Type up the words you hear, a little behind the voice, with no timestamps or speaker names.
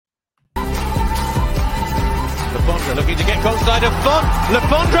looking to get outside of Font.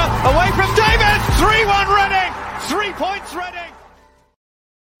 Lafondra away from Davis. 3-1 Reading. 3 points Reading.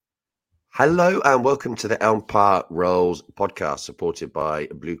 Hello and welcome to the Elm Park Rolls podcast, supported by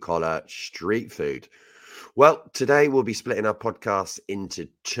Blue Collar Street Food. Well, today we'll be splitting our podcast into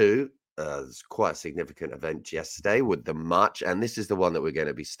two. There's quite a significant event yesterday with the march, and this is the one that we're going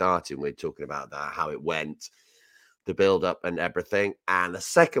to be starting. We're talking about that, how it went, the build-up and everything. And the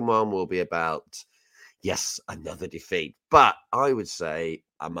second one will be about, yes, another defeat, but I would say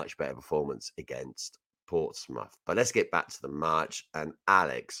a much better performance against Portsmouth. But let's get back to the march. And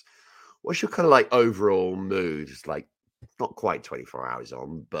Alex, what's your kind of like overall mood? It's like not quite 24 hours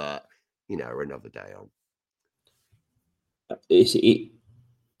on, but, you know, another day on. It's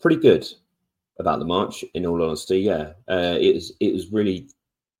pretty good about the march, in all honesty. Yeah, it was really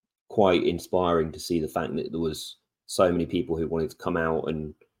quite inspiring to see the fact that there was so many people who wanted to come out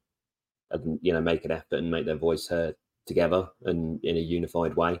and you know, make an effort and make their voice heard together and in a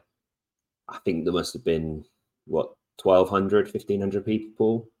unified way. I think there must have been 1,200, 1,500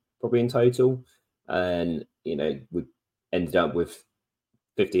 people probably in total, and you know, we ended up with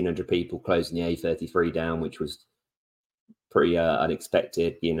 1,500 people closing the A33 down, which was pretty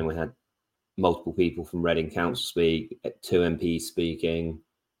unexpected. You know, we had multiple people from Reading Council speak, 2 MPs speaking.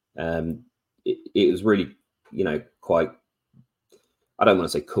 It was really, you know, quite, I don't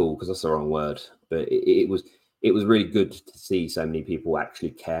want to say cool because that's the wrong word, but it was really good to see so many people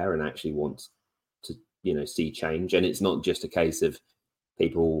actually care and actually want to, you know, see change. And it's not just a case of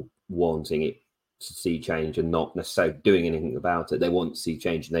people wanting it to see change and not necessarily doing anything about it. They want to see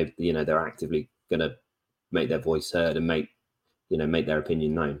change, and they're actively going to make their voice heard and make their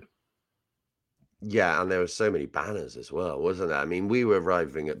opinion known. Yeah, and there were so many banners as well, wasn't there? I mean, we were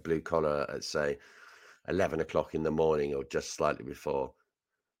arriving at Blue Collar at, say, 11 o'clock in the morning or just slightly before.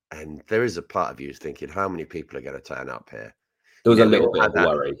 And there is a part of you thinking, how many people are going to turn up here? There was a little bit of a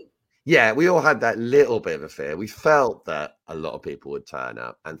worry. Yeah, we all had that little bit of a fear. We felt that a lot of people would turn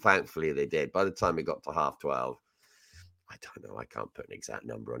up, and thankfully they did. By the time it got to 12:30, I don't know, I can't put an exact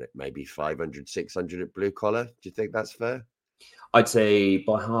number on it. Maybe 500, 600 at Blue Collar. Do you think that's fair? I'd say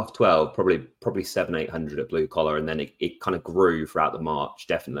by 12:30, probably 700, 800 at Blue Collar, and then it kind of grew throughout the march,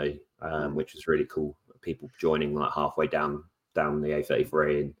 definitely, which was really cool. People joining like halfway down the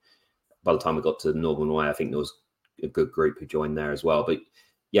A33, and by the time we got to the Northern Way, I think there was a good group who joined there as well. But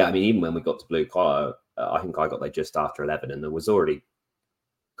yeah, I mean, even when we got to Blue Collar, I think I got there just after 11, and there was already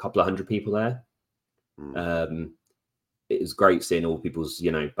a couple of hundred people there. It was great seeing all people's,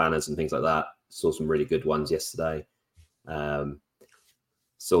 you know, banners and things like that. Saw some really good ones yesterday. I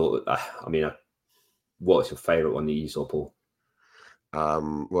mean, what's your favourite one that you saw, Paul?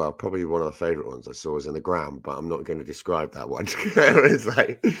 Well, probably one of the favourite ones I saw was in the ground, but I'm not going to describe that one. It's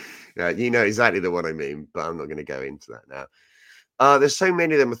like, yeah, you know exactly the one I mean, but I'm not going to go into that now. There's so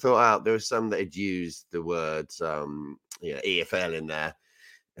many of them I thought out. There were some that had used the words, EFL in there,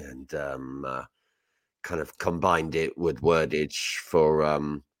 and kind of combined it with wordage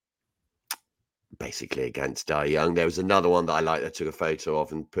for basically against Die Young. There was another one that I liked that I took a photo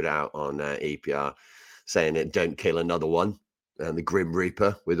of and put out on EPR, saying it, "Don't kill another one." And the Grim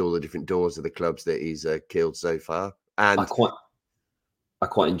Reaper with all the different doors of the clubs that he's killed so far. And I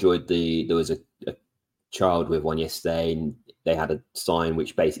quite enjoyed there was a child with one yesterday, and they had a sign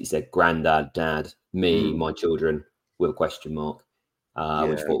which basically said "Granddad, Dad, me, my children" with a question mark,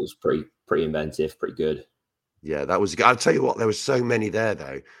 which I thought was pretty inventive, pretty good. Yeah, that was. I'll tell you what, there were so many there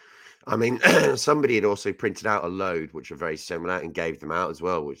though. I mean, somebody had also printed out a load which are very similar and gave them out as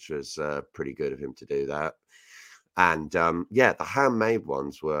well, which was pretty good of him to do that. And the handmade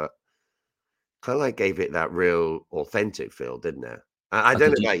ones were kind of like gave it that real authentic feel, didn't it? I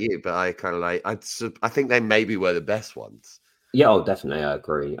don't know about you, but I kind of like, I think they maybe were the best ones. Yeah, definitely. I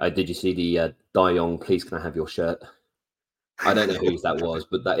agree. Did you see the Die Young, please can I have your shirt? I don't know whose that was,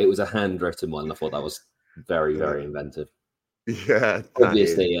 but it was a handwritten one. I thought that was very, very inventive. Yeah.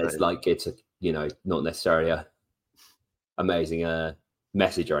 Obviously, it's a, you know, not necessarily a amazing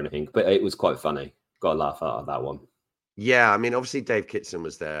message or anything, but it was quite funny. Got a laugh out of that one. Yeah, I mean, obviously Dave Kitson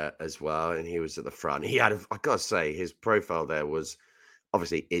was there as well, and he was at the front. He had, I gotta say, his profile there was,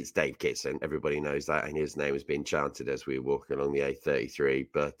 obviously it's Dave Kitson. Everybody knows that, and his name was being chanted as we were walking along the A33.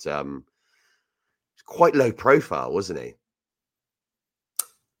 But it's quite low profile, wasn't he?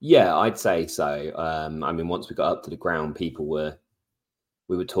 Yeah, I'd say so. I mean, once we got up to the ground, we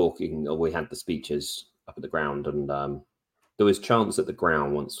were talking, or we had the speeches up at the ground, and there was chants at the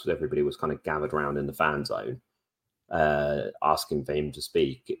ground once everybody was kind of gathered around in the fan zone, asking for him to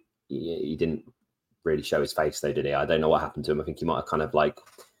speak. He didn't really show his face though, did he? I don't know what happened to him. I think he might have kind of like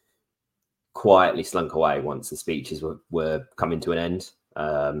quietly slunk away once the speeches were coming to an end.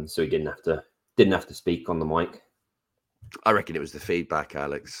 So he didn't have to speak on the mic. I reckon it was the feedback,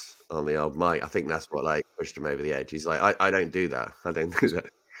 Alex, on the old mic. I think that's what like pushed him over the edge. He's like, I don't do that. I don't do that.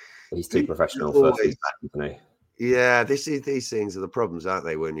 He's too professional for feedback, isn't he? Yeah, these things are the problems, aren't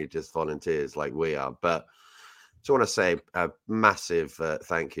they, when you're just volunteers like we are. But I just want to say a massive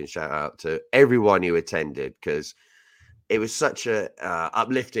thank you and shout out to everyone who attended, because it was such a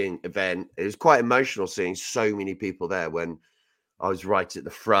uplifting event. It was quite emotional seeing so many people there when I was right at the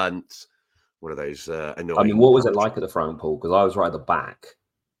front. One of those annoying. I mean, what was it like at the front, Paul? Because I was right at the back.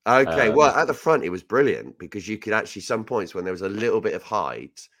 Okay, well, at the front, it was brilliant because you could actually, some points when there was a little bit of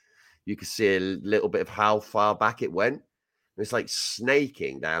height, you could see a little bit of how far back it went. It's like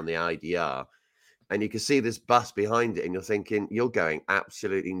snaking down the IDR. And you can see this bus behind it, and you're thinking, you're going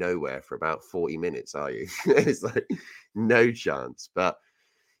absolutely nowhere for about 40 minutes, are you? It's like no chance. But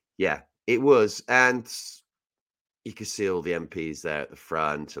yeah, it was. And you could see all the MPs there at the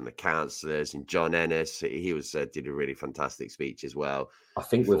front and the councillors, and John Ennis. He was did a really fantastic speech as well. I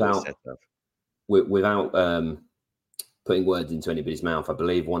think without putting words into anybody's mouth, I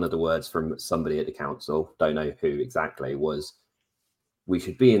believe one of the words from somebody at the council, don't know who exactly, was, "We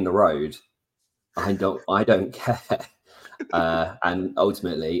should be in the road. I don't care." And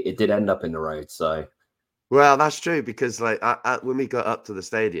ultimately, it did end up in the road. So, well, that's true, because like when we got up to the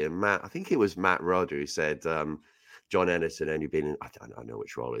stadium, I think it was Matt Rodder who said John Ennis had only been in, I don't know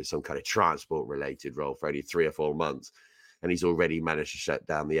which role it is, some kind of transport related role for only 3 or 4 months, and he's already managed to shut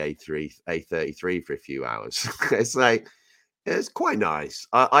down the A33 for a few hours. It's like, it's quite nice.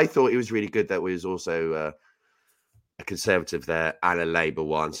 I thought it was really good that there was also a Conservative there and a Labour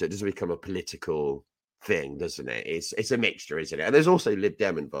one, so it doesn't become a political thing, doesn't it? It's a mixture, isn't it? And there's also Lib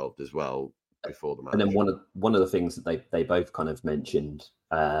Dem involved as well before the match. And then one of the things that they both kind of mentioned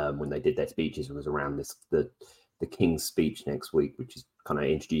when they did their speeches was around the King's speech next week, which is kind of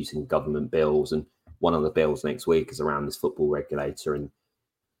introducing government bills, and one of the bills next week is around this football regulator,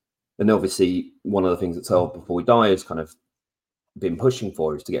 and obviously one of the things that Before We Die has kind of been pushing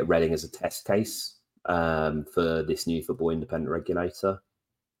for is to get Reading as a test case for this new football independent regulator.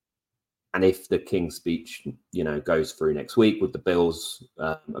 And if the King's speech, goes through next week with the bills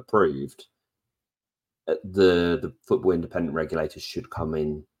approved, the football independent regulators should come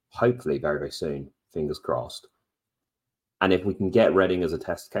in hopefully very, very soon, fingers crossed. And if we can get Reading as a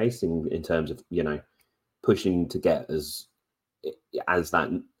test case in terms of, pushing to get as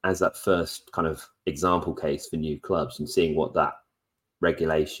that first kind of example case for new clubs, and seeing what that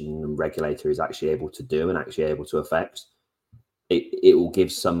regulation and regulator is actually able to do and actually able to affect, it will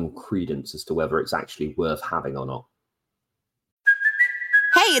give some credence as to whether it's actually worth having or not.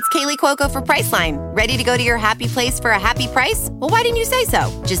 Hey, it's Kaylee Cuoco for Priceline. Ready to go to your happy place for a happy price? Well, why didn't you say so?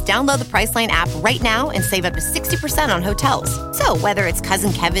 Just download the Priceline app right now and save up to 60% on hotels. So whether it's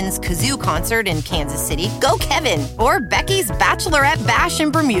Cousin Kevin's Kazoo Concert in Kansas City, go Kevin, or Becky's Bachelorette Bash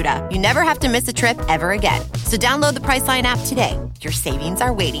in Bermuda, you never have to miss a trip ever again. So download the Priceline app today. Your savings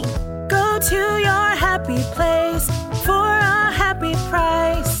are waiting. Go to your happy place for a happy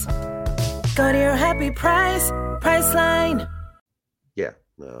price. Go to your happy price, Priceline. Yeah,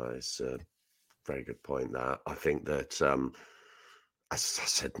 no, it's a very good point. That I think that, as I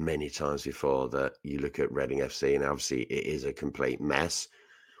said many times before, that you look at Reading FC and obviously it is a complete mess,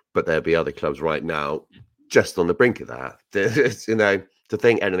 but there'll be other clubs right now just on the brink of that. To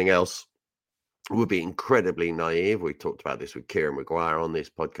think anything else would be incredibly naive. We talked about this with Kieran Maguire on this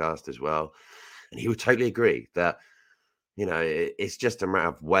podcast as well, and he would totally agree that, it's just a matter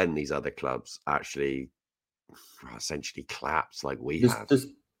of when these other clubs actually essentially collapse like we have.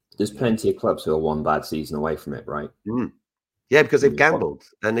 There's plenty of clubs who are one bad season away from it, right? Yeah, because they've gambled,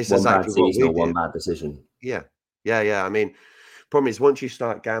 and this is actually what we did. One bad decision. Yeah. I mean, problem is, once you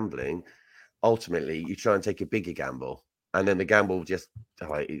start gambling, ultimately you try and take a bigger gamble, and then the gamble just,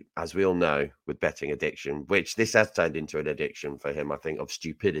 as we all know, with betting addiction, which this has turned into an addiction for him, I think, of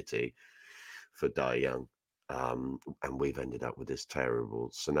stupidity for Dai Young, and we've ended up with this terrible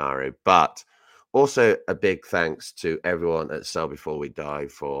scenario. But also a big thanks to everyone at Sell Before We Die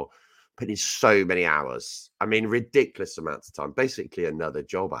for putting so many hours. I mean, ridiculous amounts of time. Basically another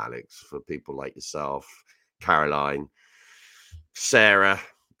job, Alex, for people like yourself, Caroline, Sarah,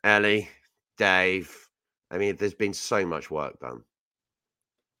 Ellie, Dave. I mean, there's been so much work done.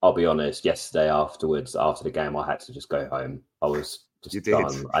 I'll be honest, yesterday afterwards, after the game, I had to just go home. I was just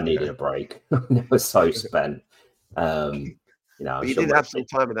done. I needed a break. I was so spent. You did have some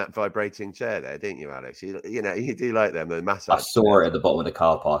time in that vibrating chair there, didn't you, Alex? You do like them, the massage. I saw it at the bottom of the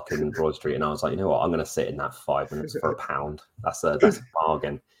car park in Broad Street, and I was like, you know what? I'm going to sit in that 5 minutes for £1. That's a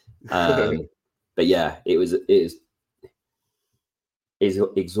bargain. But yeah, it is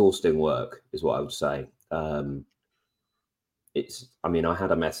exhausting work, is what I would say. I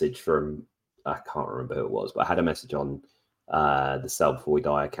had a message from, I can't remember who it was, but I had a message on the Sell Before We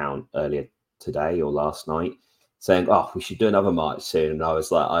Die account earlier today or last night saying, oh, we should do another march soon. And I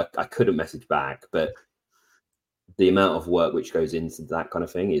was like, I couldn't message back, but the amount of work which goes into that kind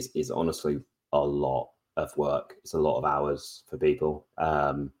of thing is honestly a lot of work. It's a lot of hours for people.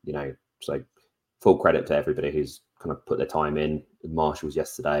 So full credit to everybody who's kind of put their time in. The marshals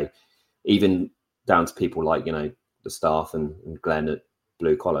yesterday, even down to people like, the staff and Glenn at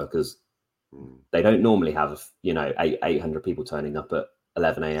Blue Collar, because they don't normally have, 800 people turning up at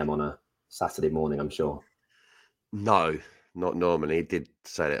 11 a.m. on a Saturday morning, I'm sure. No, not normally. He did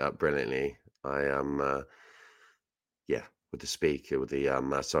set it up brilliantly. I am, with the speaker, with the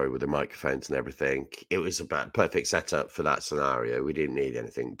with the microphones and everything. It was about perfect setup for that scenario. We didn't need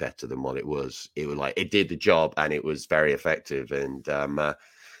anything better than what it was. It was like, it did the job and it was very effective. And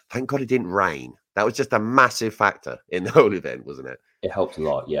thank God it didn't rain. That was just a massive factor in the whole event, wasn't it? It helped a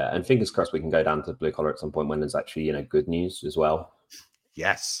lot, yeah. And fingers crossed we can go down to Blue Collar at some point when there's actually, good news as well.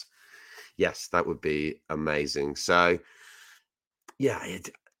 Yes, that would be amazing. So, yeah,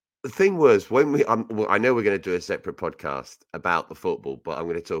 the thing was, when I know we're going to do a separate podcast about the football, but I'm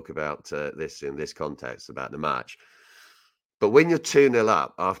going to talk about this in this context about the match. But when you're 2-0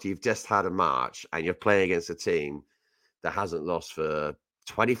 up after you've just had a march and you're playing against a team that hasn't lost for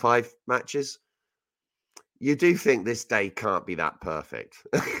 25 matches, you do think this day can't be that perfect.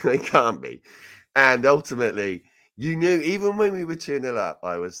 It can't be. And ultimately, you knew, even when we were 2-0 up,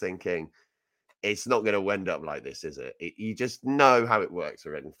 I was thinking, it's not going to end up like this, is it? You just know how it works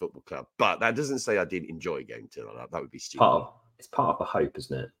at Reading Football Club. But that doesn't say I didn't enjoy going 2-0 up. That would be stupid. It's part of the hope,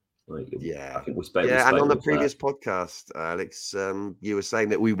 isn't it? Yeah. I think we spoke. Yeah, and on the previous podcast, Alex, you were saying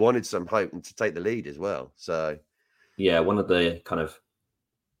that we wanted some hope and to take the lead as well. So, yeah, one of the kind of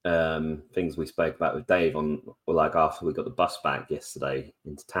things we spoke about with Dave after we got the bus back yesterday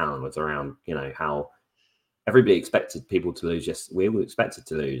into town was around, how everybody expected people to lose. Yes, we were expected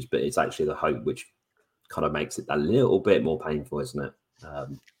to lose, but it's actually the hope which kind of makes it a little bit more painful, isn't it?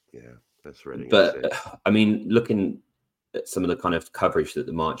 Yeah, that's really. But looking at some of the kind of coverage that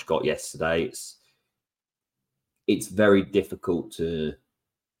the march got yesterday, it's very difficult to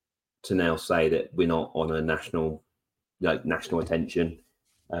now say that we're not on a national attention.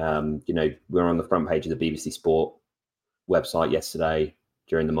 We're on the front page of the BBC Sport website yesterday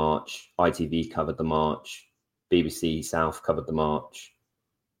during the march. ITV covered the march. BBC South covered the march.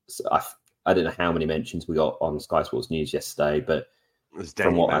 So I don't know how many mentions we got on Sky Sports News yesterday, but there's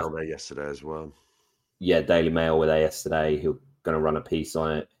Daily Mail there yesterday as well. Yeah, Daily Mail were there yesterday who are going to run a piece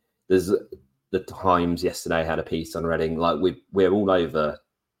on it. There's the Times yesterday had a piece on Reading. Like we're all over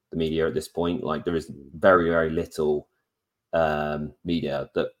the media at this point. Like there is very, very little media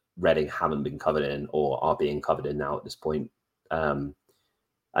that Reading haven't been covered in or are being covered in now at this point. And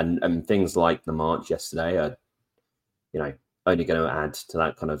things like the march yesterday are, only going to add to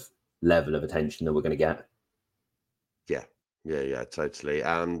that kind of level of attention that we're going to get. Yeah, totally.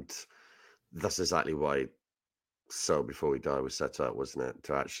 And that's exactly why So Before We Die was set up, wasn't it?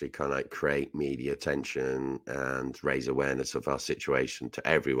 To actually kind of like create media attention and raise awareness of our situation to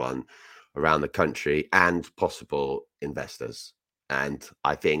everyone around the country and possible investors. And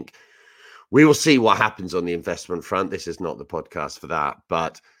I think we will see what happens on the investment front. This is not the podcast for that,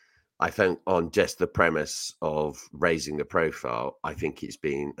 but I think on just the premise of raising the profile, I think it's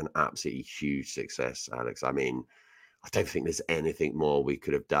been an absolutely huge success, Alex. I mean, I don't think there's anything more we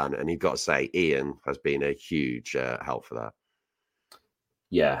could have done. And you've got to say, Ian has been a huge help for that.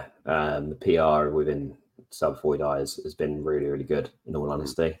 Yeah, the PR within Sell Before We Die has been really, really good, in all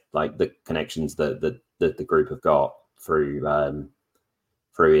honesty. Like the connections that the group have got through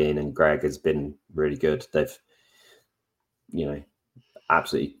Ian and Greg has been really good. They've,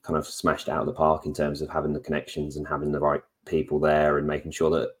 absolutely kind of smashed it out of the park in terms of having the connections and having the right people there and making sure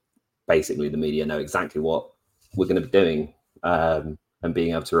that basically the media know exactly what we're going to be doing and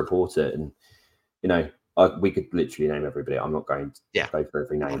being able to report it. And, we could literally name everybody. I'm not going to go for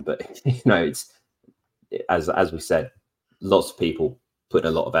every name, but, it's, as we said, lots of people put a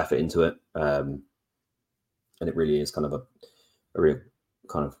lot of effort into it. And it really is kind of a real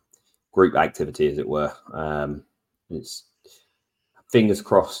kind of group activity, as it were. It's fingers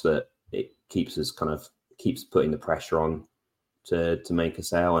crossed that it keeps putting the pressure on to make a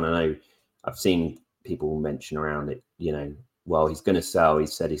sale. And I know I've seen people mention around it, well, he's going to sell. He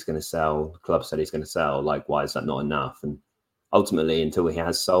said he's going to sell. The club said he's going to sell. Like, why is that not enough? And ultimately, until he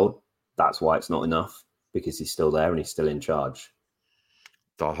has sold, that's why it's not enough, because he's still there and he's still in charge.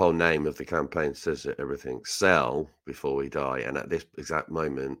 the whole name of the campaign says it, everything. Sell before we die. And at this exact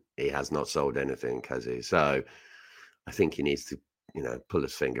moment, he has not sold anything, has he? So I think he needs to, pull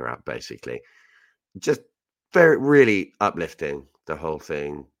his finger out, basically. Just very, really uplifting, the whole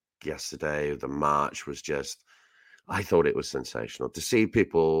thing yesterday. The march was just, I thought it was sensational to see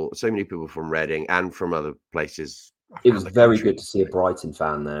so many people from Reading and from other places. It was very good to see a Brighton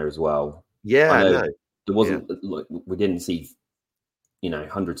fan there as well. Yeah, I know it wasn't, we didn't see,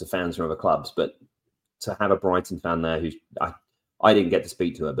 hundreds of fans from other clubs, but to have a Brighton fan there who I didn't get to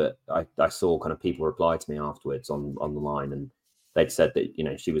speak to her, but I saw kind of people reply to me afterwards on the line, and they'd said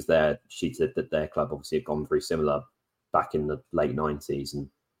that, she was there. She said that their club obviously had gone through similar back in the late 90s and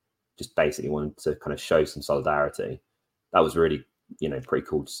just basically wanted to kind of show some solidarity. That was really, pretty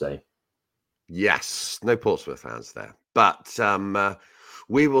cool to see. Yes, no Portsmouth fans there, but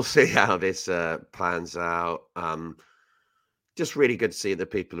we will see how this pans out. Just really good to see the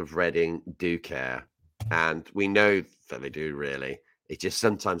people of Reading do care, and we know that they do. Really, it just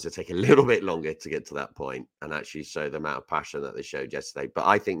sometimes they take a little bit longer to get to that point and actually show the amount of passion that they showed yesterday. But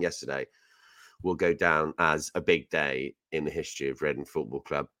I think yesterday will go down as a big day in the history of Reading Football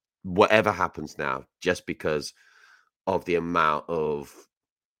Club. Whatever happens now, just because of the amount of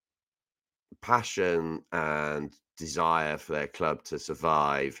passion and desire for their club to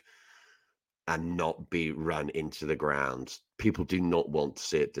survive and not be run into the ground. People do not want to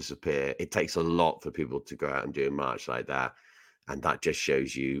see it disappear. It takes a lot for people to go out and do a march like that. And that just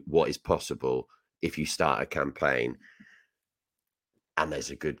shows you what is possible if you start a campaign and there's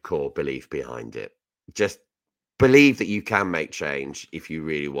a good core belief behind it. Just believe that you can make change if you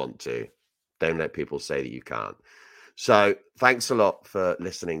really want to. Don't let people say that you can't. So thanks a lot for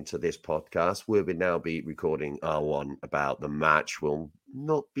listening to this podcast. We'll now be recording our one about the match. Will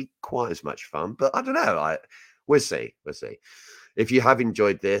not be quite as much fun, but I don't know. We'll see. If you have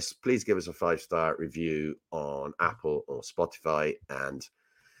enjoyed this, please give us a 5-star review on Apple or Spotify, and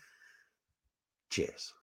cheers.